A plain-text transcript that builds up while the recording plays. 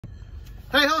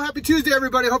Hey ho, happy Tuesday,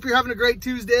 everybody. Hope you're having a great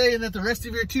Tuesday and that the rest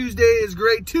of your Tuesday is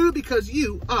great too, because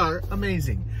you are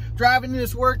amazing. Driving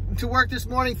to work this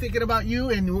morning thinking about you,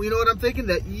 and you know what I'm thinking?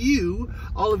 That you,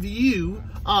 all of you,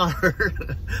 are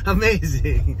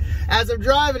amazing. As I'm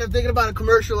driving, I'm thinking about a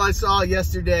commercial I saw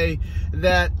yesterday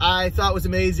that I thought was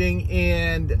amazing,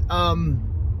 and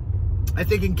I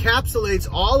think encapsulates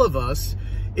all of us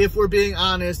if we're being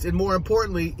honest, and more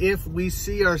importantly, if we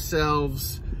see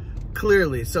ourselves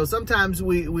clearly. So sometimes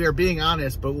we are being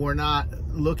honest, but we're not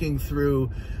looking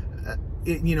through,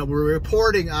 we're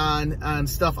reporting on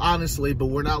stuff honestly, but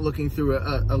we're not looking through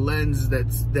a lens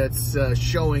that's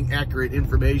showing accurate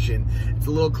information. It's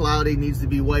a little cloudy, needs to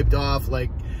be wiped off, like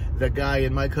the guy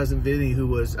in My Cousin Vinny who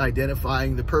was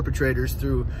identifying the perpetrators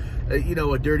through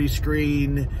a dirty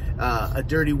screen, a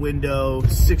dirty window,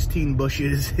 16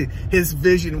 bushes. His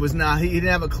vision was not, he didn't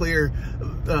have a clear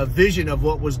vision of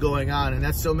what was going on. And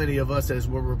that's so many of us as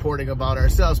we're reporting about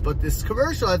ourselves. But this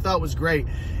commercial I thought was great.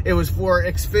 It was for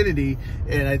Xfinity.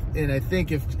 And I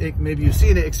think maybe you've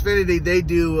seen it, Xfinity, they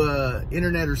do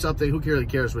internet or something. Who really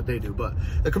cares what they do? But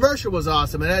the commercial was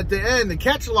awesome. And at the end, the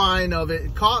catch line of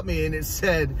it caught me, and it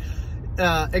said,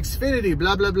 Xfinity,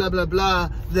 blah, blah, blah, blah, blah,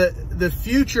 the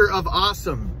future of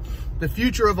awesome. The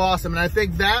future of awesome. And I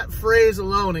think that phrase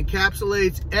alone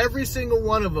encapsulates every single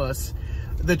one of us,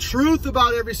 the truth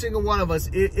about every single one of us,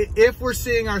 if we're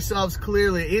seeing ourselves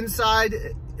clearly inside,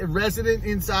 resident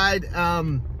inside,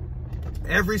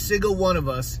 every single one of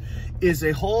us is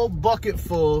a whole bucket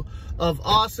full of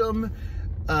awesome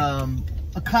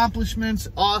accomplishments,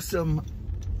 awesome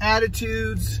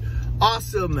attitudes,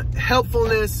 awesome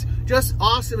helpfulness. Just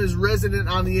awesome is resident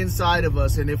on the inside of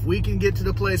us. And if we can get to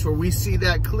the place where we see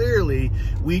that clearly,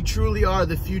 we truly are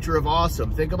the future of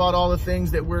awesome. Think about all the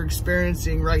things that we're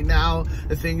experiencing right now,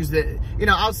 the things that,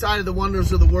 outside of the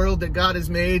wonders of the world that God has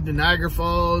made, the Niagara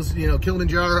Falls,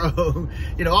 Kilimanjaro,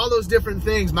 all those different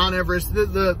things, Mount Everest,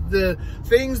 the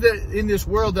things that in this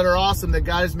world that are awesome that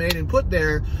God has made and put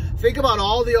there. Think about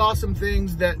all the awesome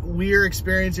things that we're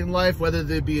experiencing in life, whether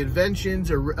they be inventions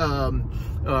or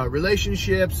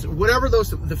relationships, whatever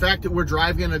the fact that we're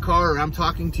driving in a car or I'm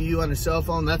talking to you on a cell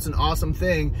phone, that's an awesome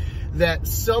thing that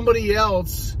somebody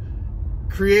else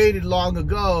created long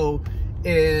ago.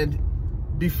 And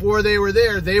before they were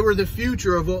there, they were the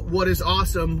future of what is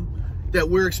awesome that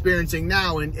we're experiencing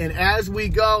now. And as we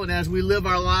go and as we live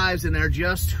our lives and are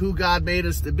just who God made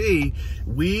us to be,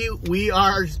 we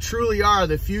truly are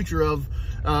the future of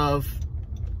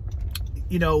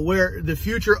where the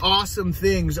future awesome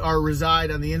things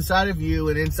reside on the inside of you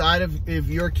and inside of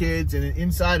your kids and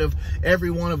inside of every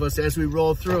one of us as we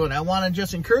roll through. And I want to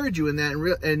just encourage you in that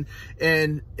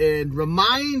and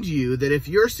remind you that if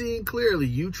you're seeing clearly,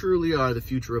 you truly are the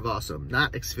future of awesome,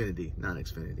 not Xfinity, not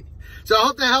Xfinity. So I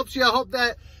hope that helps you. I hope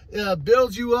that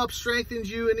builds you up, strengthens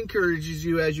you, and encourages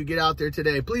you as you get out there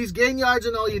today. Please gain yards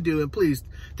in all you do, and please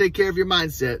take care of your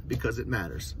mindset because it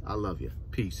matters. I love you.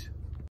 Peace.